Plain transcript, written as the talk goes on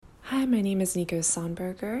Hi, my name is Niko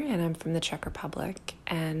Sonneberger, and I'm from the Czech Republic,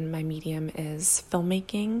 and my medium is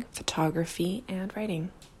filmmaking, photography, and writing.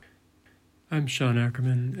 I'm Sean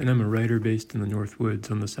Ackerman, and I'm a writer based in the North Woods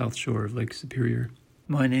on the south shore of Lake Superior.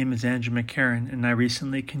 My name is McCarron, and I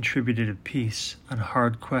recently contributed a piece on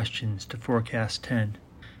hard questions to Forecast 10.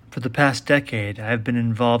 For the past decade, I have been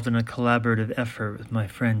involved in a collaborative effort with my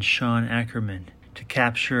friend Sean Ackerman to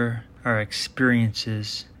capture our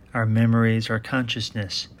experiences, our memories, our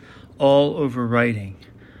consciousness, all over writing.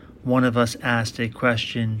 One of us asked a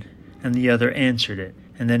question, and the other answered it,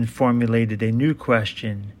 and then formulated a new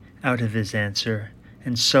question out of his answer,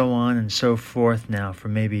 and so on and so forth now for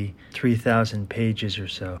maybe 3,000 pages or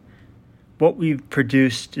so. What we've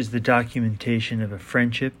produced is the documentation of a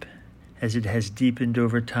friendship as it has deepened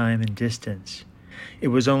over time and distance. It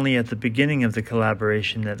was only at the beginning of the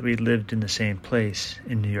collaboration that we lived in the same place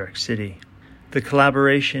in New York City. The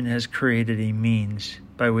collaboration has created a means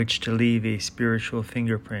by which to leave a spiritual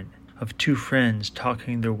fingerprint of two friends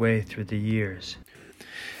talking their way through the years.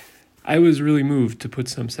 I was really moved to put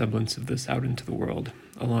some semblance of this out into the world,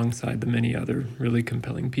 alongside the many other really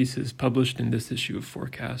compelling pieces published in this issue of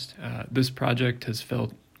Forecast. This project has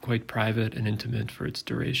felt quite private and intimate for its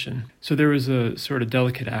duration. So there was a sort of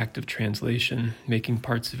delicate act of translation, making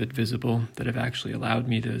parts of it visible that have actually allowed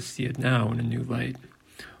me to see it now in a new light.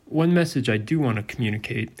 One message I do want to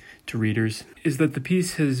communicate to readers is that the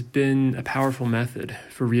piece has been a powerful method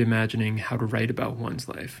for reimagining how to write about one's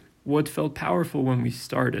life. What felt powerful when we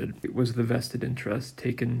started was the vested interest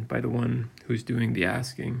taken by the one who's doing the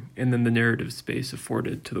asking, and then the narrative space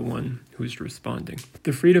afforded to the one who's responding.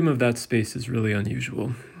 The freedom of that space is really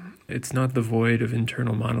unusual. It's not the void of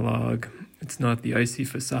internal monologue. It's not the icy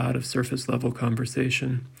facade of surface-level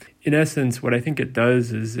conversation. In essence, what I think it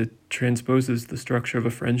does is it transposes the structure of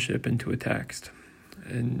a friendship into a text.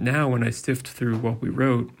 And now when I sift through what we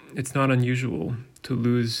wrote, it's not unusual to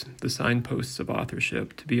lose the signposts of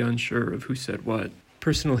authorship, to be unsure of who said what.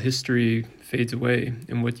 Personal history fades away,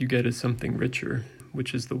 and what you get is something richer,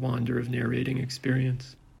 which is the wonder of narrating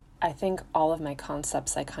experience. I think all of my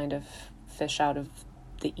concepts I kind of fish out of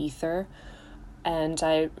the ether, and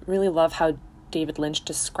I really love how David Lynch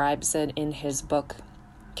describes it in his book,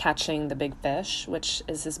 Catching the Big Fish, which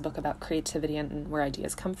is his book about creativity and where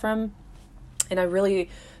ideas come from. And I really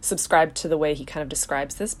subscribe to the way he kind of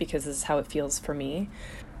describes this because this is how it feels for me.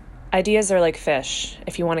 Ideas are like fish.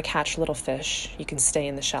 If you want to catch little fish, you can stay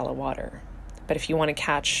in the shallow water. But if you want to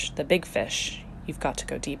catch the big fish, you've got to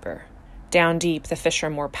go deeper. Down deep, the fish are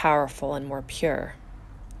more powerful and more pure.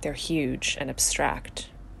 They're huge and abstract.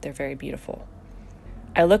 They're very beautiful.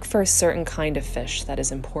 I look for a certain kind of fish that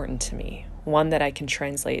is important to me, one that I can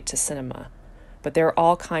translate to cinema. But there are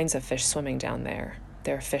all kinds of fish swimming down there.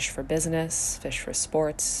 There are fish for business, fish for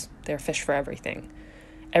sports, there are fish for everything.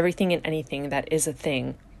 Everything and anything that is a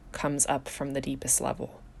thing comes up from the deepest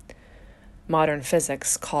level. Modern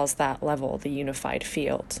physics calls that level the unified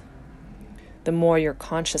field. The more your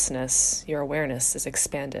consciousness, your awareness is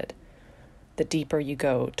expanded, the deeper you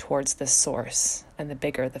go towards this source and the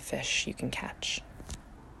bigger the fish you can catch.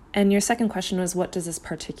 And your second question was, what does this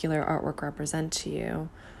particular artwork represent to you?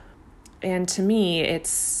 And to me,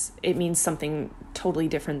 it means something totally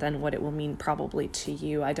different than what it will mean probably to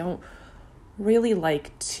you. I don't really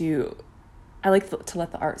like to let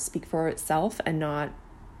the art speak for itself and not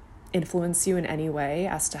influence you in any way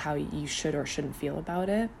as to how you should or shouldn't feel about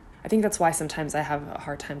it. I think that's why sometimes I have a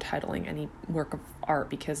hard time titling any work of art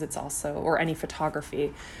because it's also, or any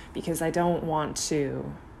photography, because I don't want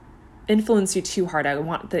to influence you too hard. I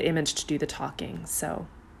want the image to do the talking, so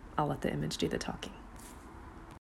I'll let the image do the talking.